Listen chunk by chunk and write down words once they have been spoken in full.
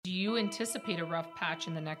anticipate a rough patch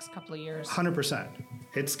in the next couple of years? 100%.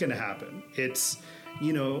 It's going to happen. It's,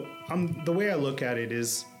 the way I look at it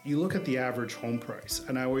is you look at the average home price.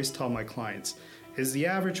 And I always tell my clients, is the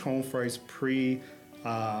average home price pre-COVID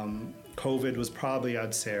was probably,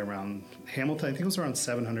 I'd say around Hamilton, I think it was around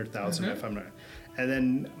 700,000 if I'm not. And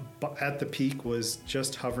then at the peak was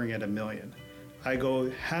just hovering at $1 million. I go,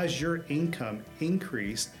 has your income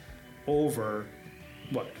increased over,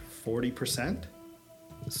 40%?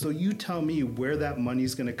 So you tell me where that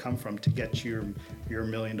money's going to come from to get your $1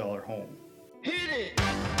 million home. Hit it!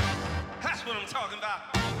 That's what I'm talking about.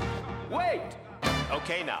 Wait!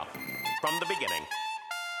 Okay, now, from the beginning.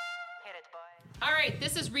 Hit it, boy. All right,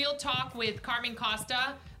 this is Real Talk with Carmen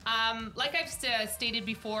Costa. Like I've stated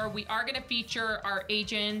before, we are going to feature our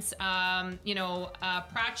agents, Prachi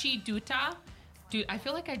Dutta. Dude, I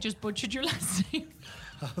feel like I just butchered your last name.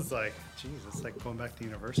 I was like, geez, it's like going back to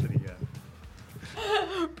university again.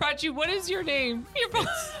 Prachi, what is your name?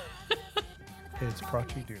 It's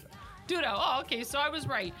Prachi Dutta. Dutta. Oh, okay. So I was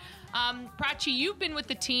right. Prachi, you've been with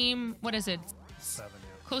the team, what is it? 7 years.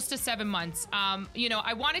 Close to 7 months.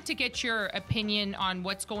 I wanted to get your opinion on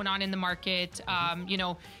what's going on in the market.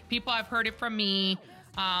 People have heard it from me.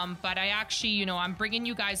 But I actually, I'm bringing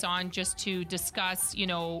you guys on just to discuss,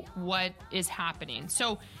 what is happening.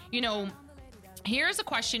 So, here's a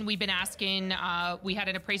question we've been asking. We had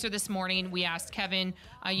an appraiser this morning. We asked Kevin,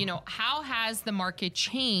 how has the market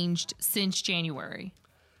changed since January?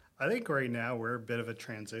 I think right now we're a bit of a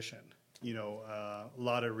transition. A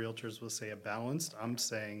lot of realtors will say a balanced. I'm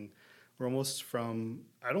saying we're almost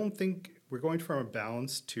I don't think we're going from a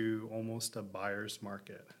balance to almost a buyer's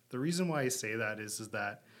market. The reason why I say that is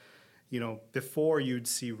that, before you'd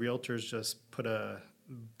see realtors just put a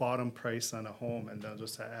bottom price on a home and they'll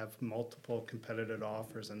just have multiple competitive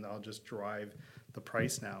offers and they'll just drive the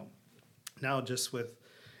price now. Now just with,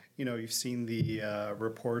 you've seen the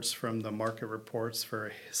reports from the market reports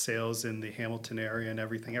for sales in the Hamilton area and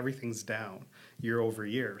everything's down year over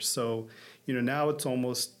year. So, now it's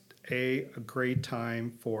almost a great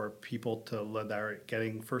time for people that are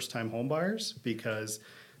getting first-time home buyers, because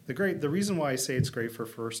the reason why I say it's great for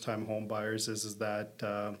first-time home buyers is that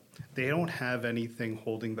they don't have anything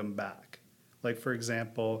holding them back. Like, for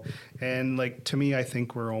example, and like to me, I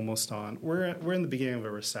think we're in the beginning of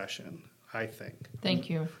a recession, I think. Thank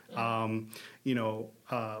you. A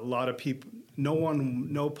lot of people,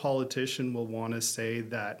 no politician will want to say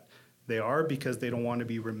that they are, because they don't want to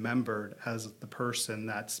be remembered as the person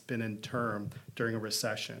that's been in term during a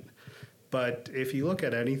recession. But if you look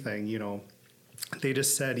at anything, they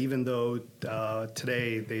just said, even though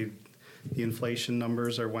today the inflation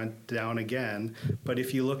numbers went down again, but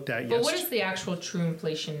if you looked at But what is the actual true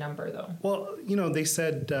inflation number, though? Well, they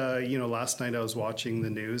said, last night I was watching the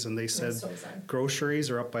news and they said groceries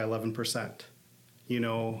are up by 11%.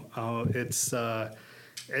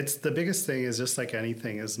 It's the biggest thing is just like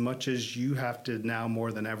anything, as much as you have to now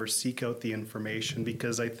more than ever seek out the information,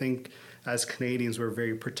 because I think as Canadians, we're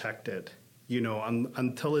very protected.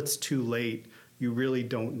 Until it's too late, you really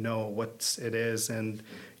don't know what it is. And,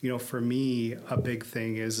 for me, a big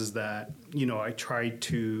thing is that, I try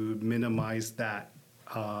to minimize that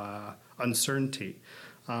uncertainty,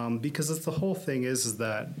 because it's the whole thing is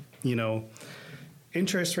that,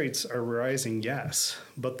 interest rates are rising, yes,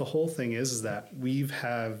 but the whole thing is that we've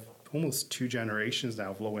have almost 2 generations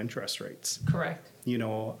now of low interest rates. Correct.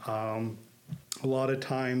 A lot of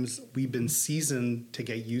times we've been seasoned to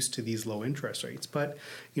get used to these low interest rates. But,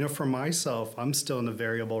 for myself, I'm still in a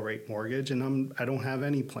variable rate mortgage and I don't have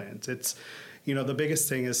any plans. It's, the biggest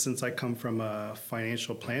thing is, since I come from a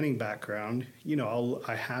financial planning background,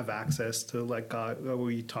 I have access to what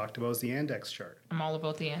we talked about is the index chart. I'm all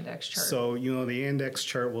about the index chart. So, the index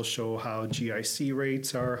chart will show how GIC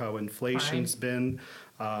rates are, how inflation's been,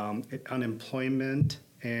 unemployment,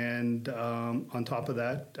 and on top of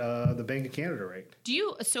that, the Bank of Canada rate.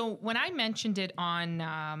 So when I mentioned it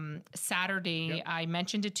on Saturday, yep. I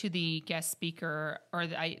mentioned it to the guest speaker or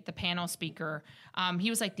the panel speaker.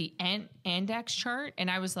 He was like, the index chart.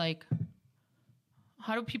 And I was like,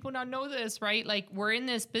 how do people not know this, right? Like, we're in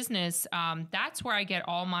this business. That's where I get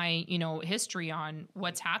all my, history on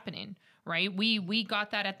what's happening, right? We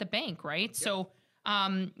got that at the bank, right? Yep. So,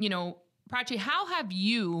 Prachi, how have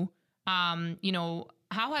you,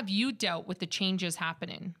 how have you dealt with the changes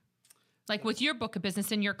happening? Like with your book of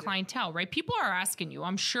business and your clientele, right? People are asking you,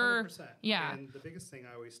 I'm sure. 100%. Yeah. And the biggest thing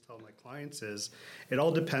I always tell my clients is it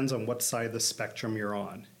all depends on what side of the spectrum you're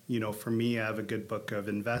on. For me, I have a good book of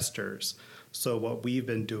investors. So what we've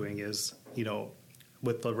been doing is,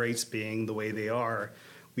 with the rates being the way they are,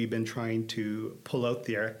 we've been trying to pull out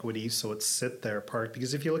the equity so it's sit there parked.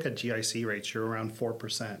 Because if you look at GIC rates, you're around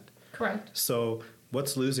 4%. Correct. So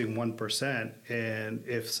what's losing 1%? And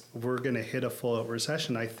if we're going to hit a full out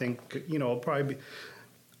recession, I think,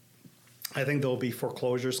 I think there'll be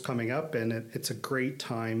foreclosures coming up, and it's a great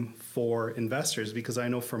time for investors, because I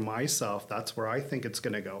know for myself, that's where I think it's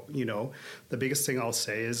going to go. The biggest thing I'll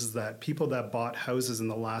say is that people that bought houses in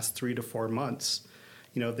the last 3 to 4 months,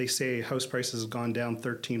 they say house prices have gone down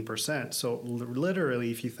 13%. So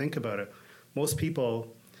literally, if you think about it, most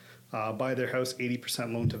people buy their house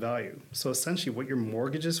 80% loan to value. So essentially what your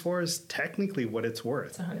mortgage is for is technically what it's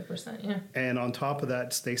worth. It's 100%, yeah. And on top of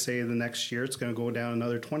that, they say the next year it's going to go down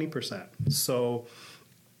another 20%. So,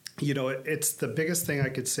 it's the biggest thing I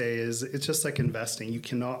could say is it's just like investing. You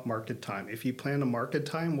cannot market time. If you plan to market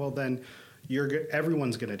time, well, then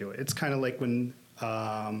everyone's going to do it. It's kind of like when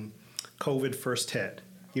COVID first hit.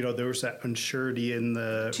 There was that uncertainty in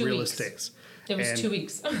the real estate. It was 2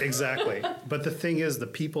 weeks. Exactly. But the thing is, the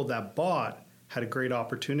people that bought had a great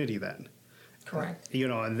opportunity then. Correct.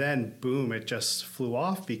 And then boom, it just flew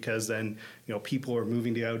off, because then, people are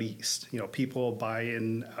moving to out east. People buy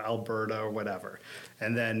in Alberta or whatever.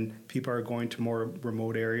 And then people are going to more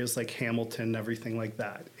remote areas like Hamilton, everything like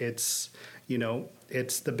that. It's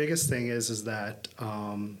the biggest thing is that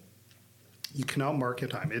you cannot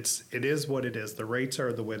market time. It is what it is. The rates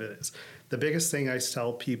are the way it is. The biggest thing I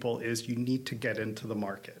tell people is you need to get into the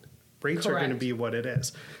market. Rates are going to be what it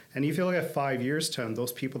is. And if you look at 5 years time,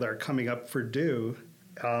 those people that are coming up for due,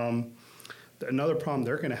 another problem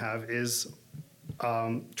they're going to have is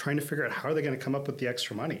trying to figure out how are they going to come up with the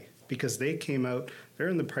extra money, because they came out,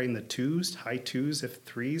 they're probably in the twos, high twos, if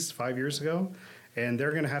threes 5 years ago, and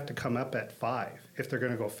they're going to have to come up at 5 if they're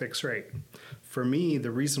going to go fixed rate. For me,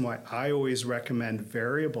 the reason why I always recommend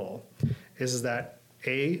variable is that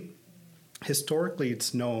historically,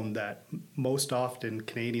 it's known that most often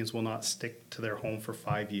Canadians will not stick to their home for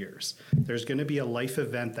 5 years. There's going to be a life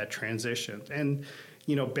event that transitions. And,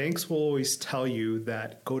 banks will always tell you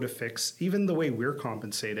that go to fix. Even the way we're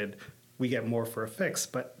compensated, we get more for a fix.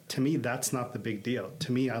 But to me, that's not the big deal.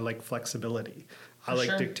 To me, I like flexibility. I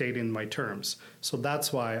like dictating my terms. So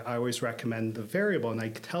that's why I always recommend the variable. And I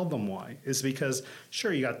tell them why. Is because,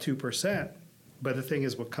 sure, you got 2%. But the thing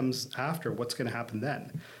is, what comes after, what's going to happen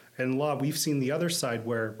then? And we've seen the other side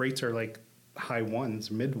where rates are like high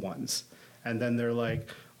ones, mid ones. And then they're like,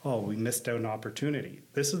 oh, we missed out an opportunity.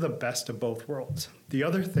 This is the best of both worlds. The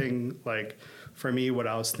other thing, for me, what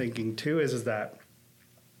I was thinking too is that,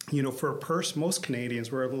 for most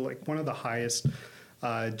Canadians, we're like one of the highest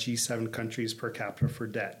G7 countries per capita for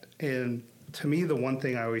debt. And to me, the one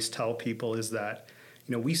thing I always tell people is that,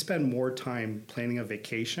 we spend more time planning a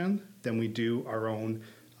vacation than we do our own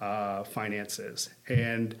finances.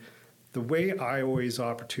 And the way I always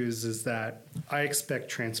operate is that I expect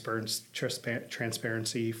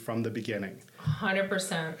transparency from the beginning.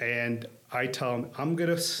 100%. And I tell them, I'm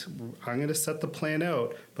gonna set the plan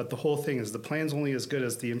out, but the whole thing is the plan's only as good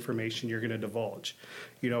as the information you're gonna divulge.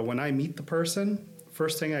 When I meet the person,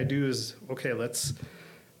 first thing I do is, okay, let's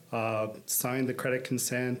sign the credit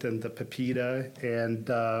consent and the PPIDA, and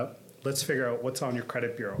let's figure out what's on your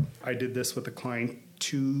credit bureau. I did this with a client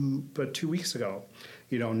 2 weeks ago.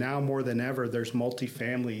 Now more than ever, there's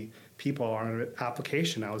multifamily people on an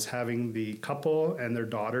application. I was having the couple and their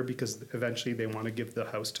daughter, because eventually they want to give the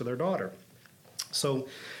house to their daughter. So,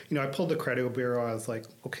 I pulled the credit bureau. I was like,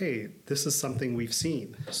 okay, this is something we've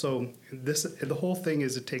seen. So the whole thing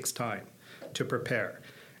is it takes time to prepare.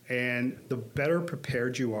 And the better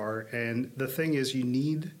prepared you are, and the thing is you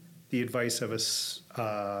need the advice of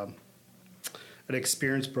an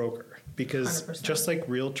experienced broker. Because 100%. Just like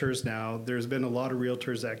realtors now, there's been a lot of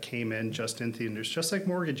realtors that came in just into the industry, just like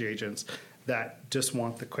mortgage agents that just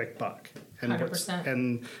want the quick buck. And 100%.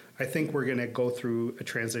 And I think we're going to go through a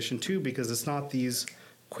transition too, because it's not these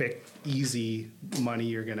quick, easy money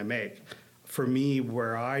you're going to make. For me,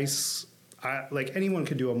 where I like anyone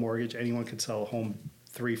could do a mortgage, anyone could sell a home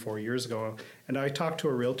 3-4 years ago. And I talked to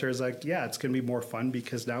a realtor, is like, yeah, it's going to be more fun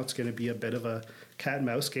because now it's going to be a bit of a cat and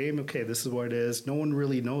mouse game. Okay, this is what it is. No one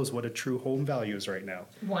really knows what a true home value is right now.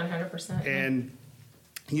 100%. And,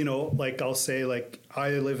 I'll say, I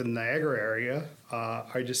live in the Niagara area.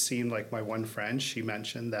 I just seen, my one friend, she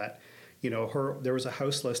mentioned that, there was a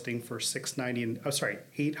house listing for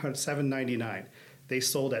 $799. They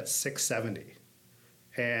sold at $670.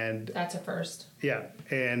 And that's a first. Yeah.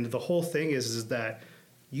 And the whole thing is that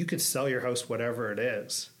you could sell your house whatever it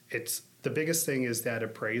is. It's the biggest thing is that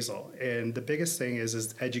appraisal, and the biggest thing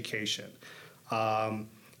is education.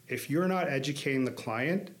 If you're not educating the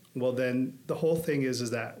client Well, then the whole thing is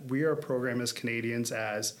that we are programmed as Canadians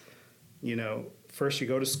as, first you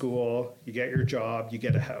go to school, you get your job, you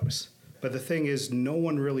get a house. But the thing is, no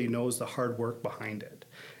one really knows the hard work behind it.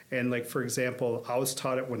 And like, for example, I was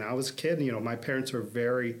taught it when I was a kid. My parents were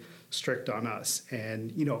very strict on us.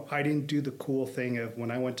 And, I didn't do the cool thing of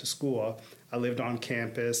when I went to school, I lived on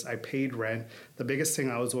campus, I paid rent. The biggest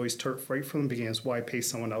thing I was always taught right from the beginning is why pay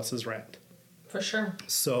someone else's rent. For sure.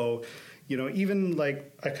 So, even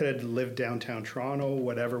like I could have lived downtown Toronto,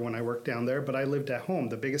 whatever, when I worked down there, but I lived at home.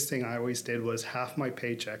 The biggest thing I always did was half my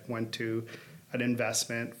paycheck went to an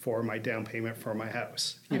investment for my down payment for my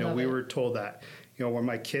house. We were told that, when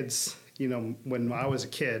my kids, when I was a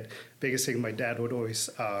kid, biggest thing my dad would always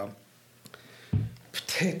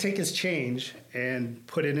take his change and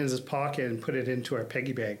put it in his pocket and put it into our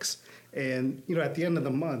piggy banks. And, at the end of the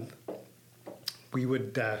month, we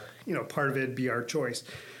would, part of it be our choice.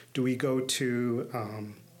 Do we go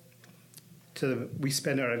to we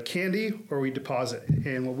spend it on candy or we deposit?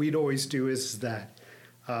 And what we'd always do is that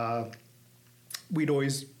we'd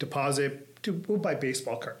always deposit we'll buy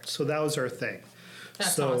baseball cards. So that was our thing.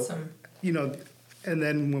 That's awesome. And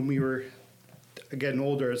then when we were getting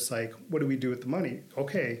older, it's like, what do we do with the money?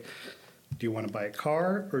 Okay, do you want to buy a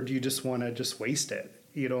car or do you just want to just waste it?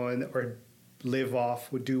 Or live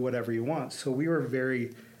off, would do whatever you want. So we were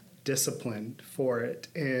very disciplined for it.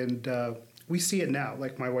 And we see it now.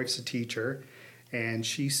 Like my wife's a teacher and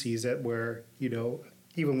she sees it where,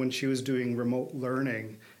 even when she was doing remote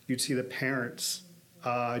learning, you'd see the parents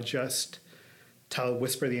just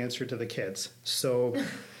whisper the answer to the kids. So,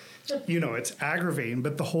 it's aggravating.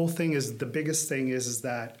 But the whole thing is, the biggest thing is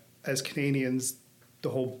that as Canadians, the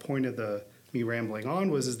whole point of me rambling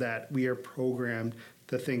on is that we are programmed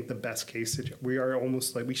to think the best case. We are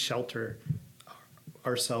almost like we shelter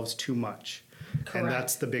ourselves too much. Correct. And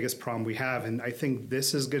that's the biggest problem we have. And I think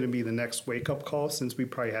this is going to be the next wake-up call since we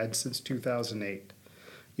probably had since 2008.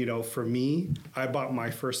 For me, I bought my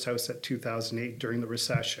first house at 2008 during the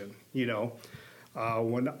recession.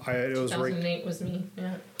 When it was 2008 was me.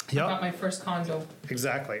 Yeah. Yep. I got my first condo.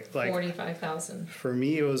 Exactly. Like $45,000. For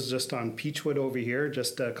me, it was just on Peachwood over here,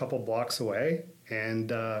 just a couple blocks away,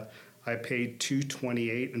 and I paid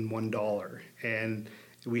 $228 and $1, and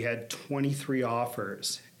we had 23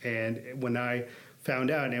 offers. And when I found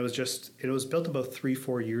out, and it was built about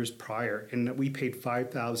 3-4 years prior, and we paid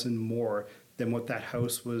 $5,000 more than what that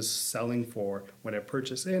house was selling for when I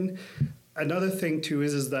purchased. And another thing too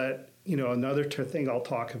is that another thing I'll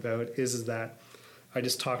talk about is that I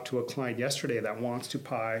just talked to a client yesterday that wants to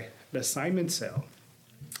buy an assignment sale.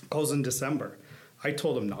 Goes in December. I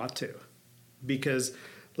told him not to because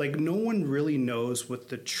no one really knows what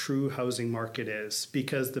the true housing market is,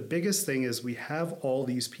 because the biggest thing is we have all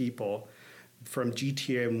these people from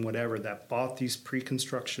GTA and whatever that bought these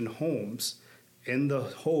pre-construction homes in the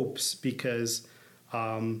hopes because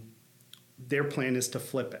their plan is to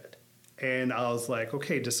flip it. And I was like,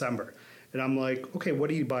 okay, December. And I'm like, okay, what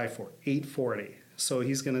do you buy for? $840. So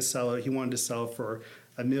he's going to sell it. He wanted to sell it for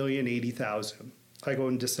 $1,080,000. I go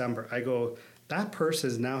in December. I go, that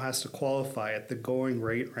person now has to qualify at the going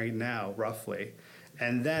rate right now, roughly,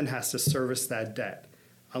 and then has to service that debt.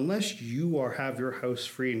 Unless you have your house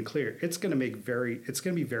free and clear, it's going to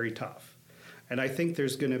be very tough. And I think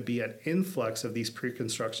there's going to be an influx of these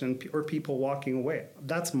pre-construction or people walking away.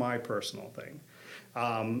 That's my personal thing.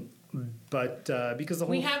 But because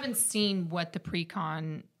we haven't seen what the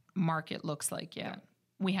pre-con market looks like yet.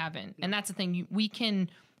 We haven't. And that's the thing. We can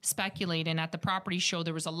speculate. And at the property show,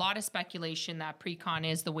 there was a lot of speculation that pre-con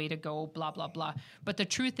is the way to go, blah, blah, blah. But the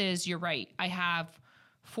truth is, you're right. I have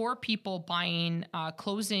 4 people buying,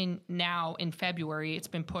 closing now in February. It's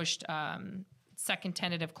been pushed, second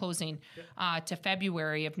tentative closing to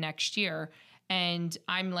February of next year. And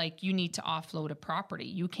I'm like, you need to offload a property.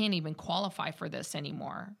 You can't even qualify for this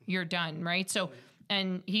anymore. You're done, right? So,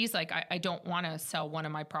 and he's like, I don't want to sell one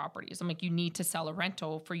of my properties. I'm like, you need to sell a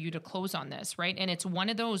rental for you to close on this, right? And it's one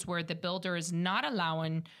of those where the builder is not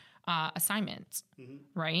allowing assignments,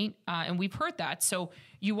 right? And we've heard that. So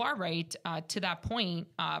you are right to that point.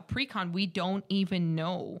 Pre-con, we don't even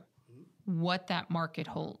know what that market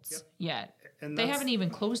holds yet. And they haven't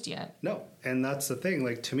even closed yet. No, and that's the thing.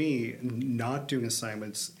 Like, to me, not doing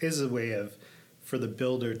assignments is a way for the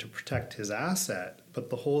builder to protect his asset.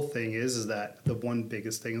 But the whole thing is that the one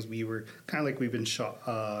biggest thing is we were kind of like we've been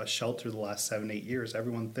sheltered the last 7-8 years.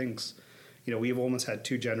 Everyone thinks, we've almost had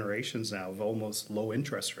 2 generations now of almost low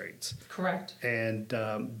interest rates. Correct. And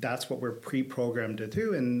that's what we're pre-programmed to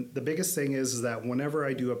do. And the biggest thing is that whenever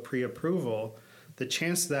I do a pre-approval, the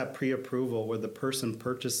chance of that pre-approval where the person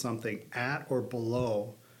purchased something at or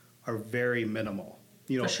below are very minimal.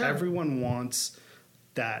 You know, For sure. everyone wants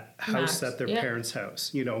that house Max, at their yeah. parents'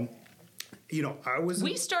 house. You know, I was.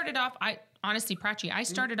 We started off. Honestly, Prachi, I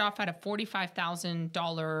started off at a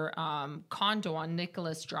 $45,000 condo on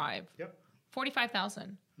Nicholas Drive. Yep.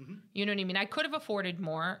 45,000. You know what I mean? I could have afforded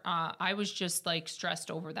more. I was just like stressed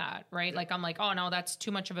over that, right? Like I'm like, oh no, that's too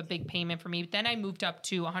much of a big payment for me. Then I moved up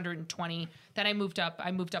to 120. Then I moved up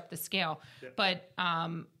the scale. Yep. But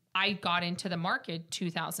I got into the market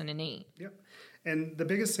 2008. Yep. And the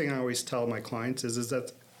biggest thing I always tell my clients is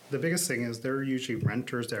that the biggest thing is they're usually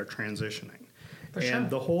renters that are transitioning. For and sure.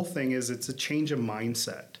 the whole thing is it's a change of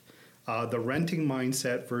mindset. The renting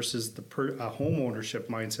mindset versus the home ownership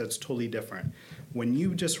mindset is totally different. When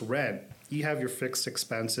you just rent, you have your fixed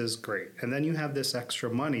expenses, great. And then you have this extra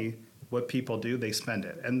money. What people do, they spend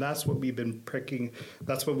it. And that's what we've been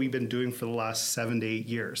that's what we've been doing for the last 7 to 8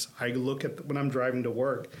 years. I look at, when I'm driving to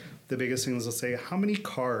work, the biggest thing is I'll say, how many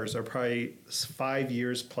cars are probably 5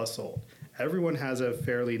 years plus old? Everyone has a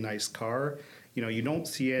fairly nice car. You know, you don't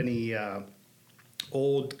see any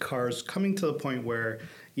old cars coming to the point where,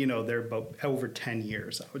 you know, they're about over 10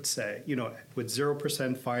 years, I would say, you know, with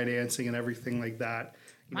 0% financing and everything like that.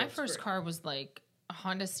 My first car was like a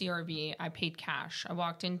Honda CRV. I paid cash. I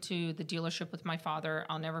walked into the dealership with my father.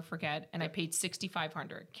 I'll never forget. And I paid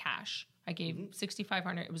 $6,500 cash. I gave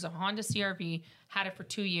 $6,500. It was a Honda CRV, had it for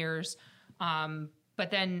 2 years.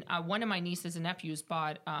 But then one of my nieces and nephews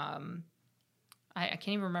bought, I can't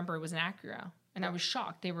even remember, it was an Acura. And I was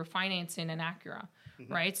shocked. They were financing an Acura,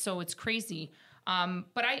 right? So it's crazy.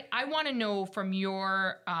 But I want to know from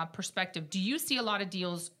your perspective, do you see a lot of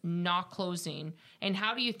deals not closing? And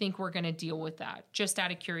how do you think we're going to deal with that? Just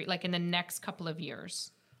out of curiosity, like in the next couple of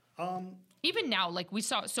years? Even now, like we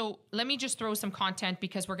saw, so let me just throw some content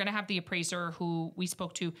because we're going to have the appraiser who we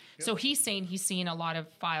spoke to. Yep. So he's saying he's seeing a lot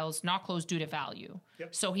of files not closed due to value.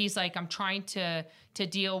 Yep. So he's like, I'm trying to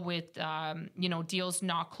deal with, deals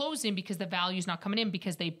not closing because the value's not coming in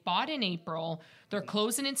because they bought in April. They're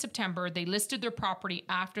closing in September. They listed their property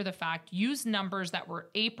after the fact, used numbers that were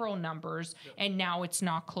April numbers, and now it's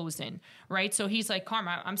not closing, right? So he's like,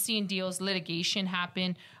 Karma, I'm seeing deals, litigation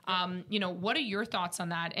happen. What are your thoughts on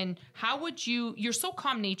that? And how would you're so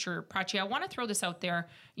calm nature, Prachi, I want to throw this out there.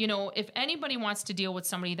 You know, if anybody wants to deal with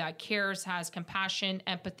somebody that cares, has compassion,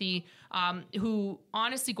 empathy, who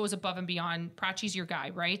honestly goes above and beyond, Prachi's your guy,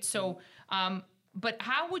 right? So, but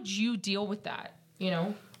how would you deal with that, you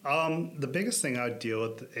know? The biggest thing I would deal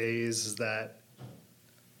with is that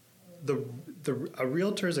a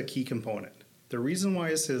realtor is a key component. The reason why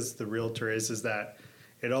it says the realtor is that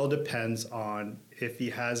it all depends on if he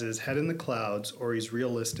has his head in the clouds or he's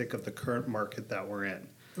realistic of the current market that we're in.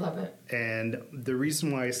 Love it. And the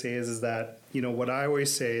reason why I say is that, you know, what I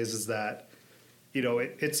always say is that, you know,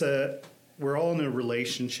 we're all in a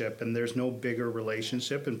relationship and there's no bigger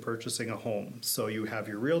relationship in purchasing a home. So you have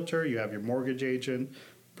your realtor, you have your mortgage agent,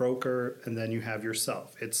 broker, and then you have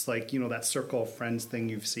yourself. It's like, you know, that circle of friends thing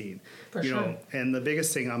you've seen. For you sure. know, and the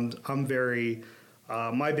biggest thing I'm very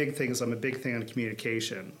my big thing is I'm a big thing on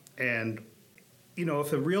communication. And, you know,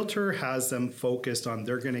 if a realtor has them focused on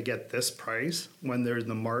they're going to get this price when they're in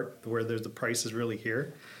the market where the price is really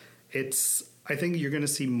here, I think you're going to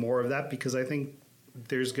see more of that because I think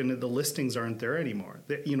the listings aren't there anymore.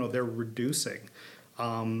 They're reducing.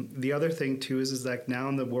 The other thing too is that now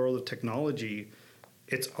in the world of technology,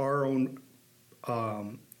 it's our own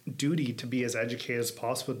duty to be as educated as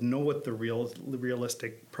possible to know what the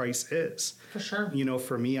realistic price is. For sure. You know,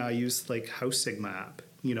 for me, I use like House Sigma app.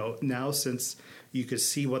 You know, now since you could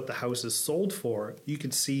see what the house is sold for, you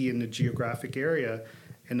could see in the geographic area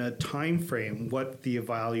in a time frame what the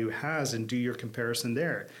value has and do your comparison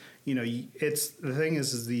there. You know, the thing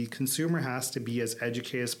is the consumer has to be as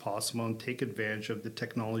educated as possible and take advantage of the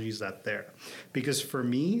technologies that there. Because for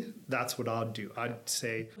me, that's what I'd do. I'd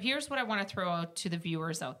say, here's what I want to throw out to the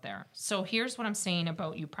viewers out there. So here's what I'm saying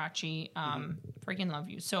about you, Prachi. Freaking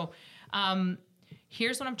love you. So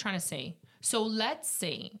here's what I'm trying to say. So let's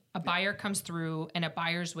say a buyer comes through and a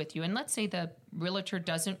buyer's with you, and let's say the realtor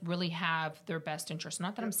doesn't really have their best interest.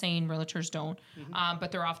 Not that I'm saying realtors don't,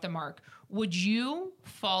 but they're off the mark. Would you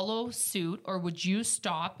follow suit or would you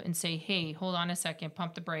stop and say, hey, hold on a second,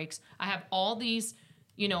 pump the brakes. I have all these,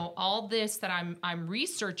 you know, all this that I'm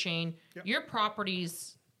researching. Yep. Your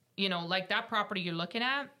properties, you know, like that property you're looking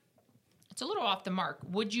at, it's a little off the mark.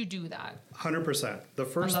 Would you do that? 100%. The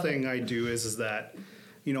first thing I do is that,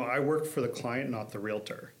 you know, I work for the client, not the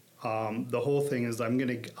realtor. The whole thing is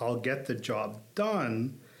I'll get the job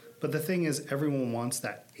done, but the thing is everyone wants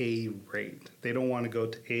that A rate. They don't want to go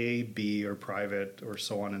to A, B, or private, or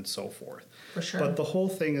so on and so forth. For sure. But the whole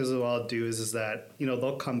thing is what I'll do is that, you know,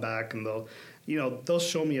 they'll come back and they'll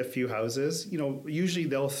show me a few houses. Usually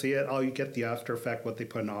they'll see it. I'll get the after effect, what they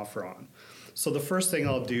put an offer on. So the first thing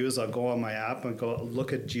I'll do is I'll go on my app and go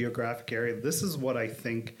look at geographic area. This is what I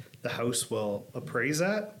think the house will appraise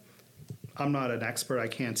at. I'm not an expert, I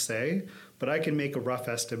can't say, but I can make a rough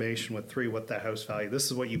estimation with what that house value. This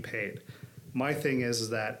is what you paid. My thing is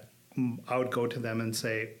that I would go to them and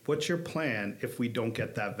say, what's your plan if we don't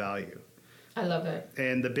get that value? I love it.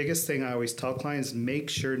 And the biggest thing I always tell clients, make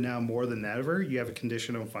sure now more than ever, you have a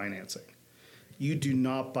condition on financing. You do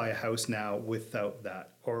not buy a house now without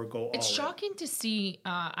that or go all It's in. shocking to see.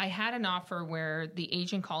 I had an offer where the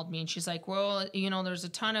agent called me and she's like, well, there's a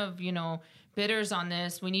ton of, bidders on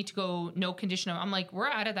this. We need to go no condition. I'm like, we're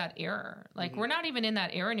out of that era. Like, we're not even in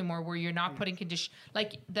that era anymore where you're not putting condition.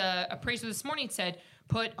 Like the appraiser this morning said,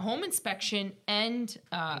 put home inspection and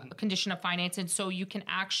condition of finance. And so you can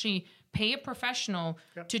actually pay a professional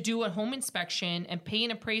to do a home inspection and pay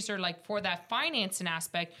an appraiser like for that financing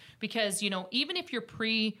aspect. Because, even if you're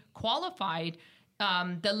pre-qualified,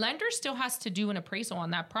 the lender still has to do an appraisal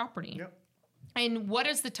on that property. Yep. And what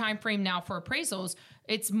is the time frame now for appraisals?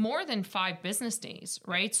 It's more than 5 business days,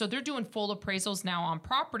 right? So they're doing full appraisals now on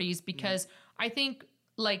properties because I think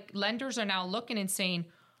like lenders are now looking and saying,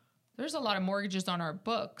 there's a lot of mortgages on our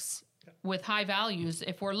books with high values.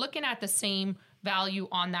 If we're looking at the same value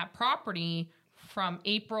on that property from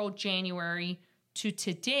April, January to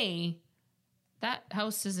today, that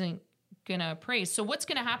house isn't going to appraise. So what's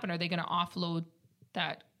going to happen? Are they going to offload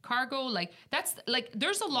that cargo? Like that's like,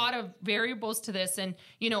 there's a lot of variables to this. And,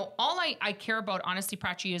 all I care about, honestly,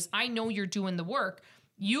 Prachi, is I know you're doing the work.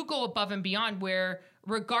 You go above and beyond where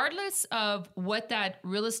regardless of what that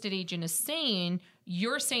real estate agent is saying,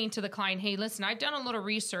 you're saying to the client, hey, listen, I've done a little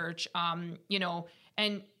research,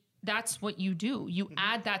 and that's what you do. You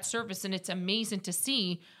add that service, and it's amazing to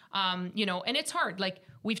see, and it's hard. Like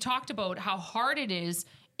we've talked about how hard it is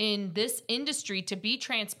in this industry to be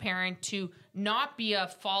transparent, to not be a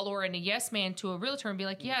follower and a yes man to a realtor and be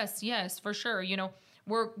like, yes, for sure.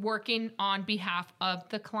 We're working on behalf of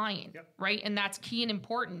the client, right? And that's key and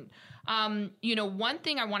important. One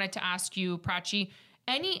thing I wanted to ask you, Prachi,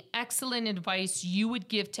 any excellent advice you would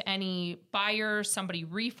give to any buyer, somebody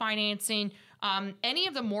refinancing, any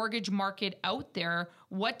of the mortgage market out there,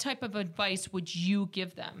 what type of advice would you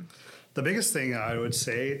give them? The biggest thing I would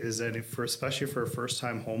say is that especially for a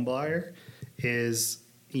first-time home buyer is,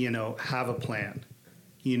 have a plan.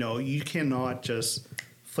 You cannot just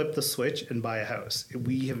flip the switch and buy a house.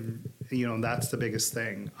 We have, that's the biggest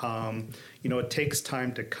thing. It takes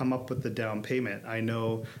time to come up with the down payment. I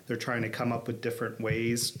know they're trying to come up with different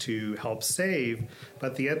ways to help save,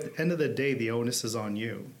 but at the end of the day, the onus is on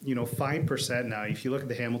you. 5% now, if you look at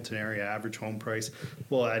the Hamilton area average home price,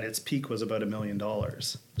 well, at its peak was about $1 million.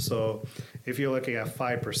 So if you're looking at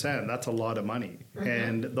 5%, that's a lot of money. Mm-hmm.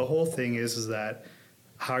 And the whole thing is that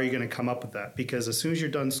how are you going to come up with that? Because as soon as you're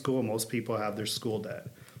done school, most people have their school debt.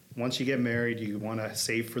 Once you get married, you want to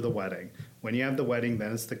save for the wedding. When you have the wedding,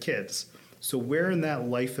 then it's the kids. So where in that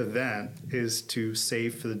life event is to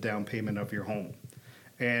save for the down payment of your home?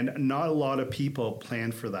 And not a lot of people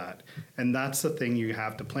plan for that. And that's the thing you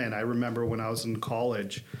have to plan. I remember when I was in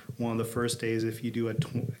college, one of the first days, if you do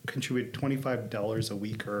contribute $25 a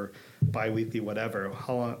week or bi-weekly, whatever,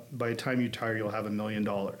 by the time you retire, you'll have $1 million.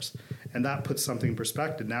 And that puts something in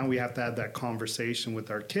perspective. Now we have to have that conversation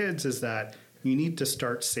with our kids, is that you need to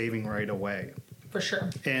start saving right away. For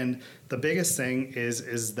sure. And the biggest thing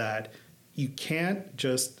is that you can't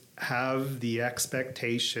just have the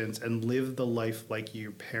expectations and live the life like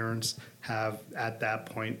your parents have at that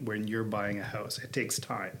point when you're buying a house. It takes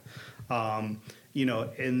time. And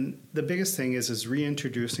the biggest thing is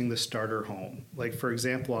reintroducing the starter home. Like, for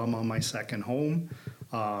example, I'm on my second home.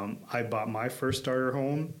 I bought my first starter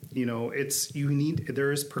home.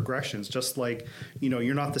 There is progressions, just like,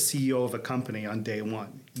 you're not the CEO of a company on day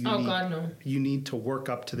one. God, no. You need to work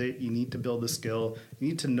up to it. You need to build the skill. You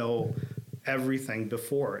need to know everything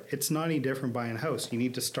before. It's not any different buying a house. You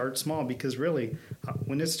need to start small, because really,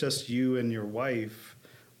 when it's just you and your wife,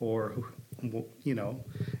 or,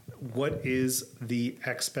 what is the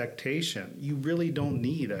expectation? You really don't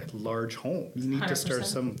need a large home. You need 100%. To start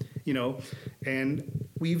some, and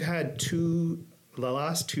we've had the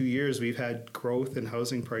last 2 years, we've had growth in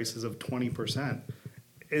housing prices of 20%.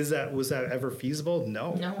 Was that ever feasible?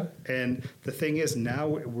 No. And the thing is, now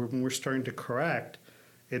when we're starting to correct,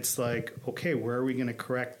 it's like, okay, where are we going to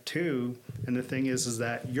correct to? And the thing is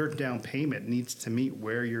that your down payment needs to meet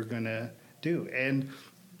where you're going to do. And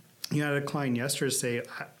I had a client yesterday say,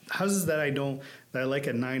 houses that I like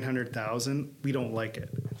at $900,000, we don't like it.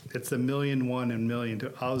 It's $1,000,001 and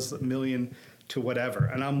 $1,000,002. I was $1,200,000 to whatever.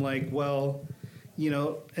 And I'm like, well,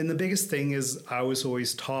 and the biggest thing is I was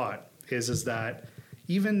always taught is that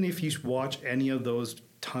even if you watch any of those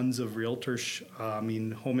tons of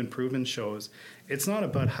home improvement shows, it's not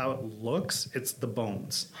about how it looks, it's the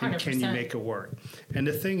bones. 100%. And can you make it work? And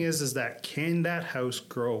the thing is that can that house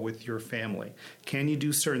grow with your family? Can you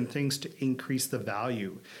do certain things to increase the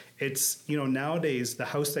value? It's, nowadays, the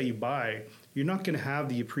house that you buy, you're not going to have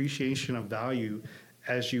the appreciation of value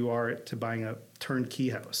as you are to buying a turnkey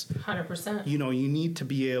house. 100%. You need to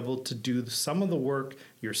be able to do some of the work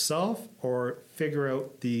yourself or figure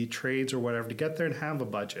out the trades or whatever to get there and have a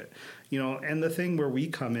budget. And the thing where we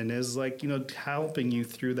come in is helping you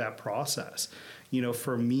through that process.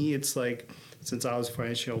 For me, it's like, since I was a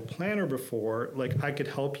financial planner before, I could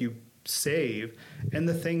help you save. And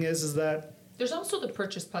the thing is that there's also the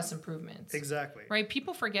Purchase Plus improvements. Exactly. Right?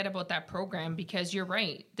 People forget about that program because you're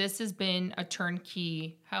right. This has been a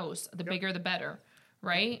turnkey house. The bigger, the better.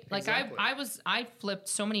 Right? Exactly. I flipped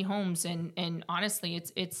so many homes and honestly,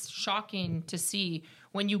 it's shocking to see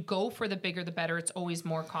when you go for the bigger, the better, it's always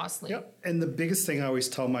more costly. Yep. And the biggest thing I always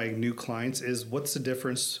tell my new clients is what's the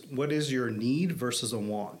difference? What is your need versus a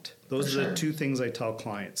want? Those are the two things I tell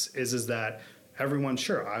clients is that everyone,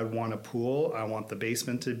 sure, I want a pool, I want the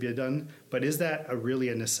basement to be done, but is that really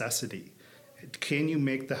a necessity? Can you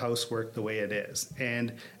make the house work the way it is?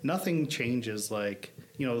 And nothing changes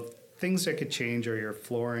things that could change are your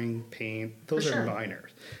flooring, paint, those are minor.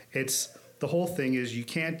 It's the whole thing is you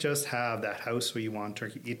can't just have that house where you want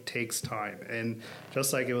to. It takes time. And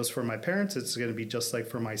just like it was for my parents, it's going to be just like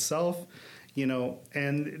for myself,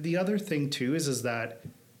 And the other thing too is that,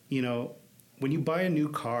 when you buy a new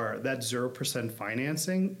car, that 0%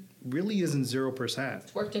 financing really isn't 0%.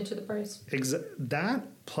 It's worked into the price. That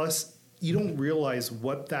plus you don't realize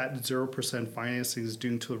what that 0% financing is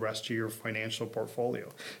doing to the rest of your financial portfolio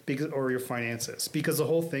or your finances. Because the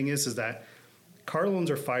whole thing is that car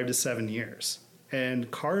loans are 5 to 7 years.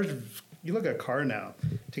 And cars, you look at a car now,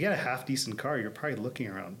 to get a half decent car, you're probably looking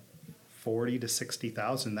around 40 to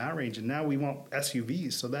 60,000, that range. And now we want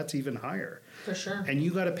SUVs, so that's even higher. For sure. And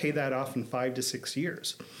you got to pay that off in 5 to 6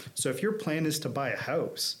 years. So if your plan is to buy a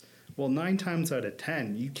house, well, 9 times out of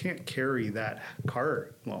 10, you can't carry that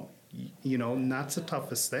car loan. And that's the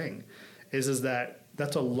toughest thing is that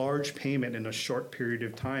that's a large payment in a short period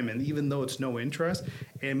of time. And even though it's no interest,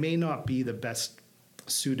 it may not be the best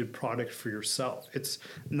suited product for yourself.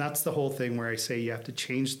 And that's the whole thing where I say you have to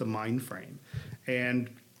change the mind frame. And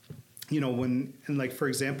for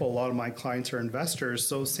example, a lot of my clients are investors.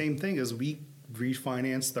 So same thing as we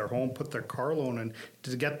refinance their home, put their car loan in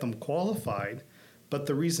to get them qualified. But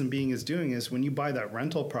the reason being is when you buy that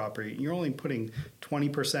rental property, you're only putting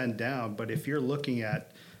 20% down. But if you're looking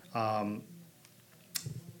at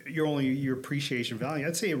your appreciation value,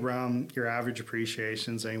 I'd say around your average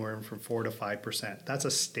appreciation is anywhere from 4 to 5%. That's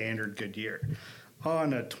a standard good year.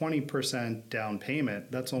 On a 20% down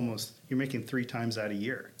payment, that's almost, you're making 3 times that a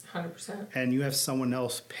year. 100%. And you have someone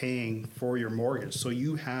else paying for your mortgage. So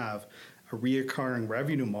you have a reoccurring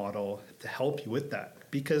revenue model to help you with that.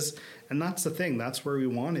 And that's the thing, that's where we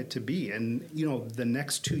want it to be. And, the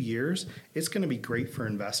next 2 years, it's going to be great for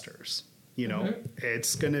investors.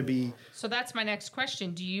 It's going to be. So that's my next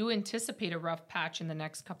question. Do you anticipate a rough patch in the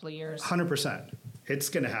next couple of years? 100%. It's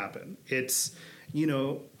going to happen. It's,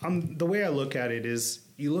 the way I look at it is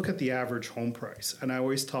you look at the average home price. And I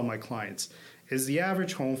always tell my clients, is the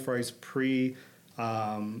average home price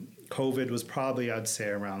COVID was probably, I'd say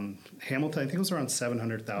around Hamilton, I think it was around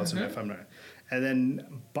 700,000 if I'm not. And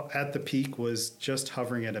then at the peak was just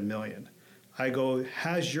hovering at $1 million. I go,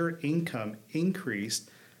 has your income increased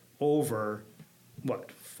over,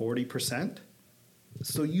 40%?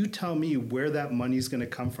 So you tell me where that money's going to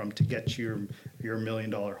come from to get your $1 million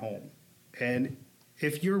home. And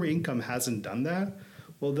if your income hasn't done that,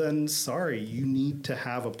 well then, sorry, you need to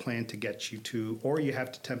have a plan to get you to, or you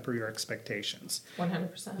have to temper your expectations.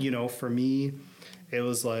 100%. For me, it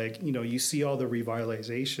was you see all the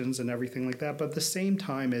revitalizations and everything like that. But at the same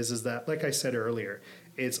time is that, like I said earlier,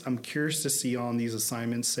 I'm curious to see on these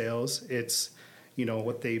assignment sales. It's,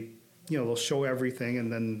 what they, they'll show everything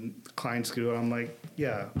and then the clients do it. I'm like,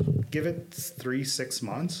 yeah, give it 3-6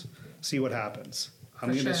 months, see what happens.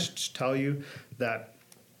 I'm going to tell you that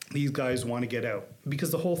these guys want to get out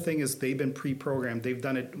because the whole thing is they've been pre-programmed. They've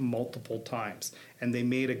done it multiple times and they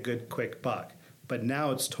made a good quick buck. But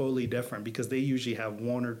now it's totally different because they usually have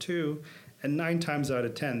 1 or 2 and 9 times out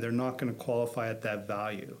of 10, they're not going to qualify at that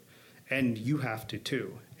value. And you have to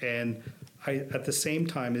too. And at the same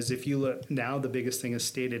time is if you look now, the biggest thing is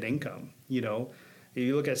stated income, If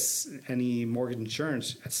you look at any mortgage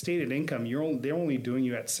insurance, at stated income, they're only doing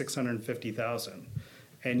you at $650,000.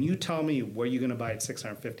 And you tell me what are you going to buy at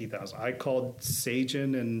 $650,000? I called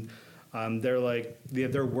Sagen, and they're like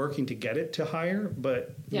they're working to get it to higher,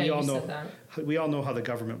 but we all know how the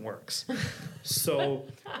government works. So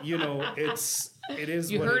it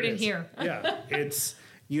is. You what heard it it is. here. Yeah, it's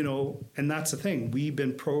and that's the thing. We've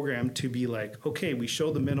been programmed to be like, okay, we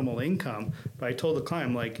show the minimal income, but I told the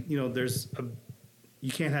client, like,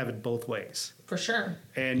 you can't have it both ways. For sure.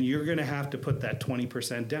 And you're going to have to put that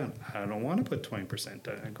 20% down. I don't want to put 20%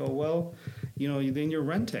 down. I go, well, then you're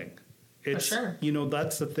renting. It's, For sure.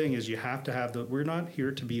 That's the thing is you have to have we're not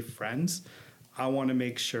here to be friends. I want to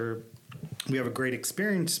make sure we have a great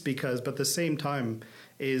experience but at the same time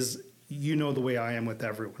is, the way I am with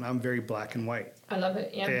everyone. I'm very black and white. I love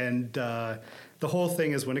it. Yeah. And the whole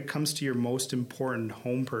thing is when it comes to your most important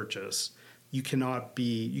home purchase, you can't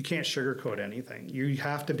sugarcoat anything. You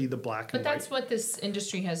have to be the black and white. But that's what this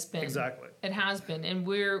industry has been. Exactly. It has been. And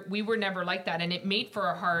we were never like that. And it made for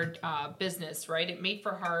a hard business, right? It made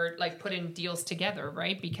for hard, putting deals together,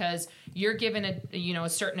 right? Because you're given a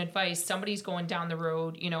certain advice. Somebody's going down the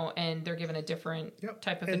road, and they're given a different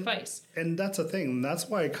type of advice. And that's the thing. That's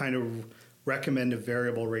why I kind of recommend a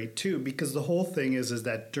variable rate too, because the whole thing is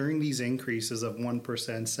that during these increases of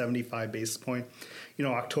 1%, 75 basis point,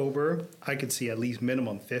 October, I could see at least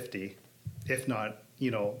minimum 50, if not,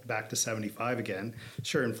 back to 75 again.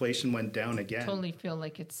 Sure, inflation went down again. Totally feel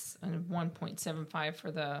like it's a 1.75 for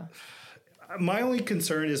the... My only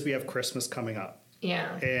concern is we have Christmas coming up.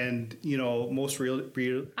 Yeah. And, most real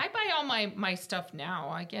I buy all my stuff now.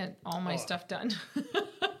 I get all my stuff done.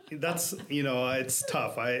 That's, it's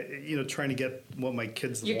tough. Trying to get what my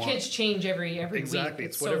kids want. Your kids change every exactly. week.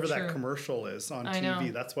 It's whatever that commercial is on TV.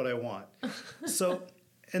 Know. That's what I want. So,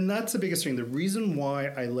 and that's the biggest thing. The reason why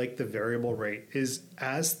I like the variable rate is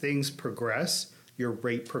as things progress, your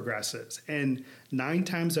rate progresses. And 9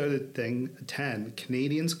 times out of 10,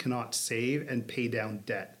 Canadians cannot save and pay down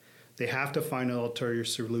debt. They have to find an ulterior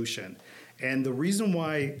solution. And the reason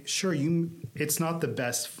why, sure, it's not the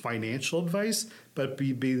best financial advice, but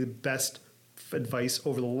be the best advice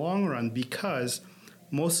over the long run, because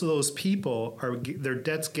most of those people their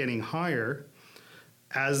debt's getting higher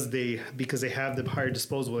because they have the higher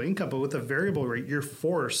disposable income. But with a variable rate, you're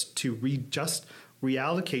forced to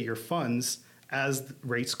reallocate your funds as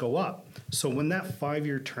rates go up. So when that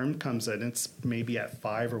 5-year term comes in, it's maybe at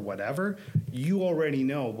 5 or whatever, you already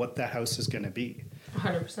know what that house is going to be.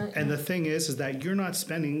 100%. And the thing is that you're not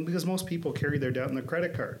spending, because most people carry their debt on their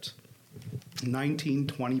credit cards, 19,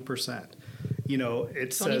 20%.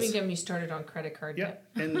 Don't even get me started on credit card debt.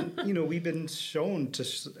 And we've been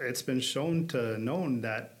known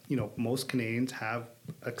that most Canadians have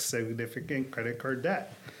a significant credit card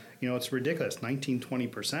debt. It's ridiculous, 19,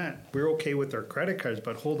 20%. We're okay with our credit cards,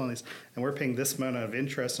 but hold on this, and we're paying this amount of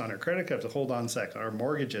interest on our credit cards. But hold on a second, our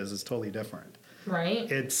mortgages is totally different. Right.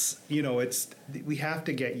 We have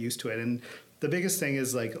to get used to it. And the biggest thing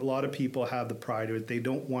is a lot of people have the pride of it. They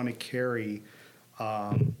don't want to carry,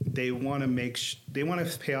 they want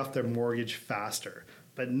to pay off their mortgage faster.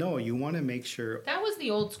 But no, you want to make sure. That was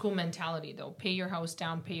the old school mentality, though. Pay your house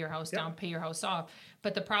down, pay your house down, pay your house off.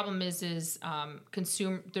 But the problem is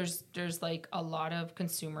consumer. There's a lot of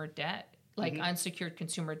consumer debt, unsecured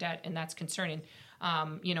consumer debt, and that's concerning.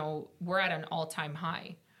 We're at an all-time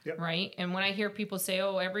high, right? And when I hear people say,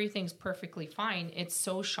 "Oh, everything's perfectly fine," it's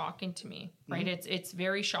so shocking to me, right? It's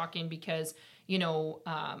very shocking because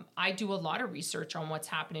I do a lot of research on what's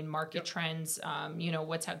happening, market trends,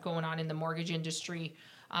 what's going on in the mortgage industry.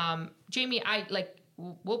 Jamie,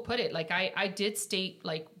 we'll put it I did state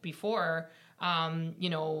before,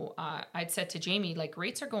 I'd said to Jamie,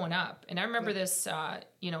 rates are going up. And I remember this,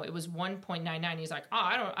 it was 1.99. He's like,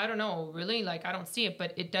 oh, I don't know, really? I don't see it,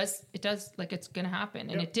 but it does, it's going to happen.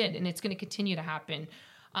 And it did, and it's going to continue to happen.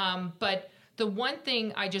 But the one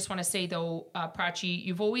thing I just want to say though, Prachi,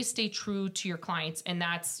 you've always stayed true to your clients, and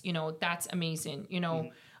that's amazing.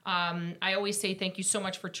 I always say thank you so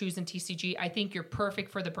much for choosing TCG. I think you're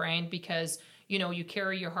perfect for the brand because, you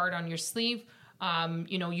carry your heart on your sleeve.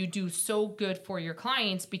 You do so good for your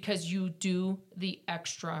clients because you do the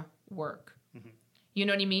extra work. Mm-hmm. You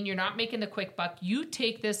know what I mean? You're not making the quick buck. You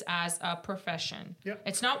take this as a profession. Yep.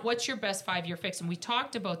 It's not what's your best 5-year fix. And we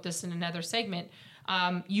talked about this in another segment.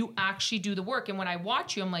 You actually do the work. And when I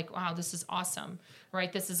watch you, I'm like, wow, this is awesome.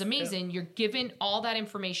 right? This is amazing. You're given all that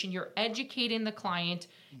information. You're educating the client.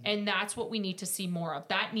 And that's what we need to see more of.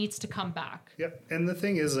 That needs to come back. Yep. And the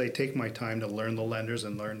thing is, I take my time to learn the lenders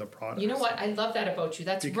and learn the products. You know what? I love that about you.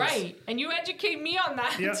 That's right. And you educate me on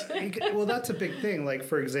that. Yeah. Well, that's a big thing. Like,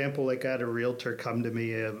 for example, like I had a realtor come to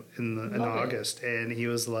me in August, and he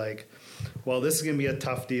was like, well, this is going to be a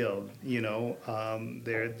tough deal. You know,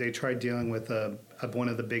 they tried dealing with one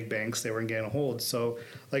of the big banks. They weren't getting a hold. So,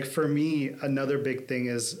 like, for me, another big thing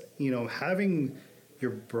is, you know, having your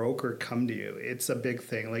broker come to you. It's a big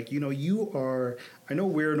thing. Like, you know, I know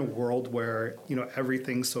we're in a world where, you know,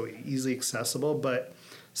 everything's so easily accessible, but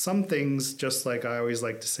some things, just like I always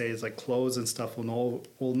like to say, is like clothes and stuff will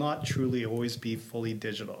not truly always be fully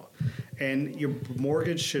digital. And your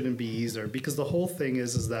mortgage shouldn't be either, because the whole thing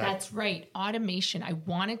is that... That's right. Automation. I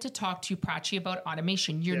wanted to talk to you, Prachi, about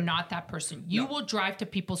automation. You're not that person. You will drive to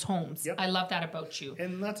people's homes. Yep. I love that about you.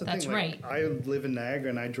 And that's the thing. Like, I live in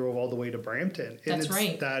Niagara and I drove all the way to Brampton. And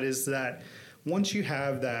that is that once you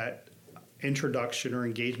have that introduction or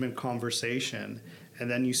engagement conversation, and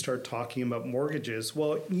then you start talking about mortgages,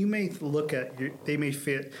 well, you may look at, they may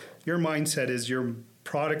fit, your mindset is your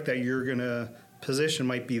product that you're going to position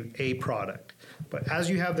might be a product. But as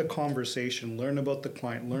you have the conversation, learn about the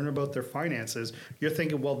client, learn about their finances, you're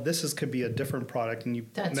thinking, well, could be a different product. And you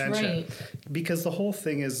mention it. Because the whole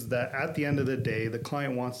thing is that at the end of the day, the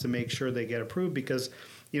client wants to make sure they get approved because,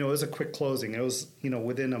 you know, it was a quick closing. It was, you know,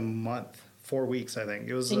 within a month, 4 weeks, I think.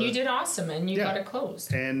 It was. And you did awesome, and you got it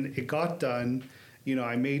closed. And it got done. You know,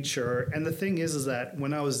 I made sure. And the thing is that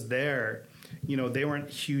when I was there, you know, they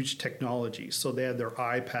weren't huge technology. So they had their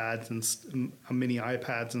iPads and mini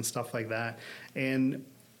iPads and stuff like that. And,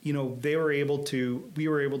 you know, we were able to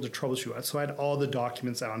troubleshoot. So I had all the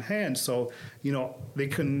documents on hand. So, you know, they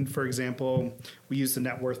couldn't, for example, we used the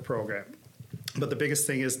net worth program. But the biggest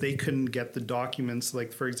thing is they couldn't get the documents,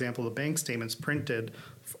 like, for example, the bank statements printed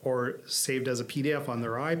or saved as a PDF on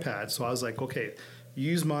their iPad. So I was like, okay,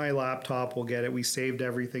 use my laptop, we'll get it. We saved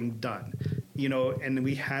everything, done. You know, and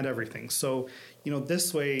we had everything. So, you know,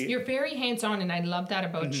 this way... You're very hands-on, and I love that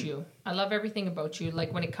about you. I love everything about you.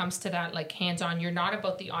 Like, when it comes to that, like, hands-on, you're not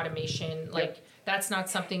about the automation. Like, that's not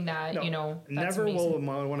something that, you know, that's never amazing.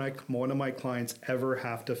 Will one of my clients ever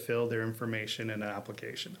have to fill their information in an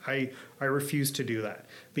application. I refuse to do that.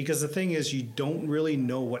 Because the thing is, you don't really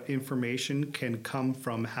know what information can come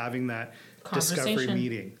from having that discovery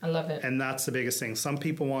meeting. I love it. And that's the biggest thing. Some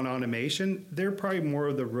people want automation. They're probably more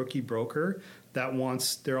of the rookie broker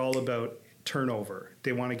that they're all about turnover.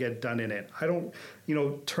 They want to get done in it. I don't, you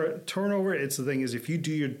know, turnover, it's the thing is if you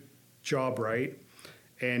do your job right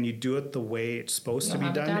and you do it the way it's supposed to be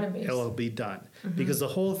done, it'll be done. Because the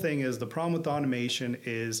whole thing is, the problem with automation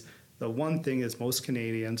is the one thing is most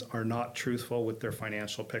Canadians are not truthful with their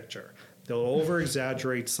financial picture. They'll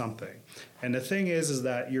over-exaggerate something. And the thing is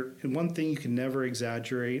that one thing you can never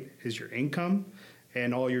exaggerate is your income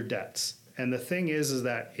and all your debts. And the thing is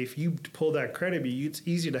that if you pull that credit, it's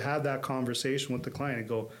easy to have that conversation with the client and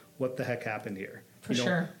go, what the heck happened here? For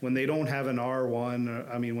sure. When they don't have an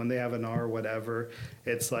R1, when they have an R whatever,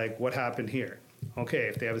 it's like, what happened here? Okay,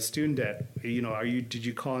 if they have a student debt, you know, did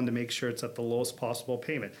you call in to make sure it's at the lowest possible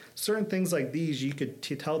payment? Certain things like these you could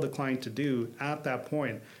tell the client to do at that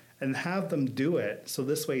point and have them do it, so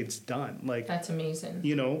this way it's done. Like, that's amazing.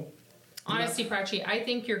 You know, honestly, Prachi, I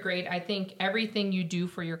think you're great. I think everything you do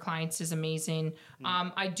for your clients is amazing.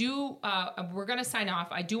 We're going to sign off.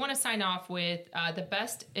 I do want to sign off with the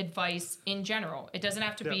best advice in general. It doesn't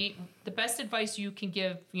have to be the best advice you can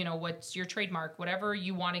give, you know, what's your trademark, whatever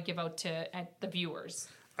you want to give out to the viewers.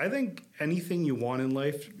 I think anything you want in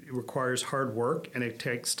life requires hard work, and it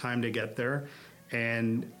takes time to get there.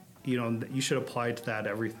 And, you know, you should apply to that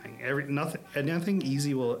everything. Nothing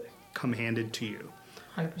easy will come handed to you.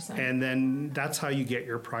 100%. And then that's how you get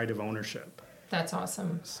your pride of ownership. That's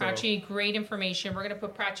awesome. So, Prachi, great information. We're going to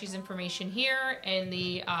put Prachi's information here in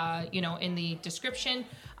the, in the description.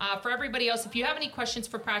 For everybody else, if you have any questions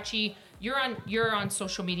for Prachi, you're on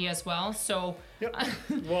social media as well. So,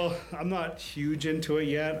 well, I'm not huge into it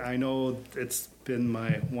yet. I know it's been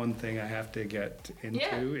my one thing I have to get into.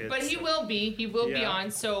 Yeah, but he will be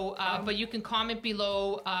on. So, but you can comment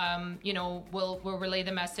below. We'll relay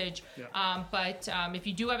the message. Yeah. But if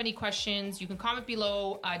you do have any questions, you can comment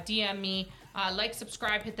below. DM me. Like,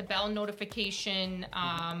 subscribe, hit the bell notification.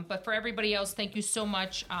 But for everybody else, thank you so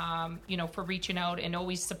much. For reaching out and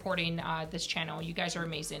always supporting this channel. You guys are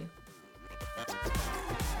amazing.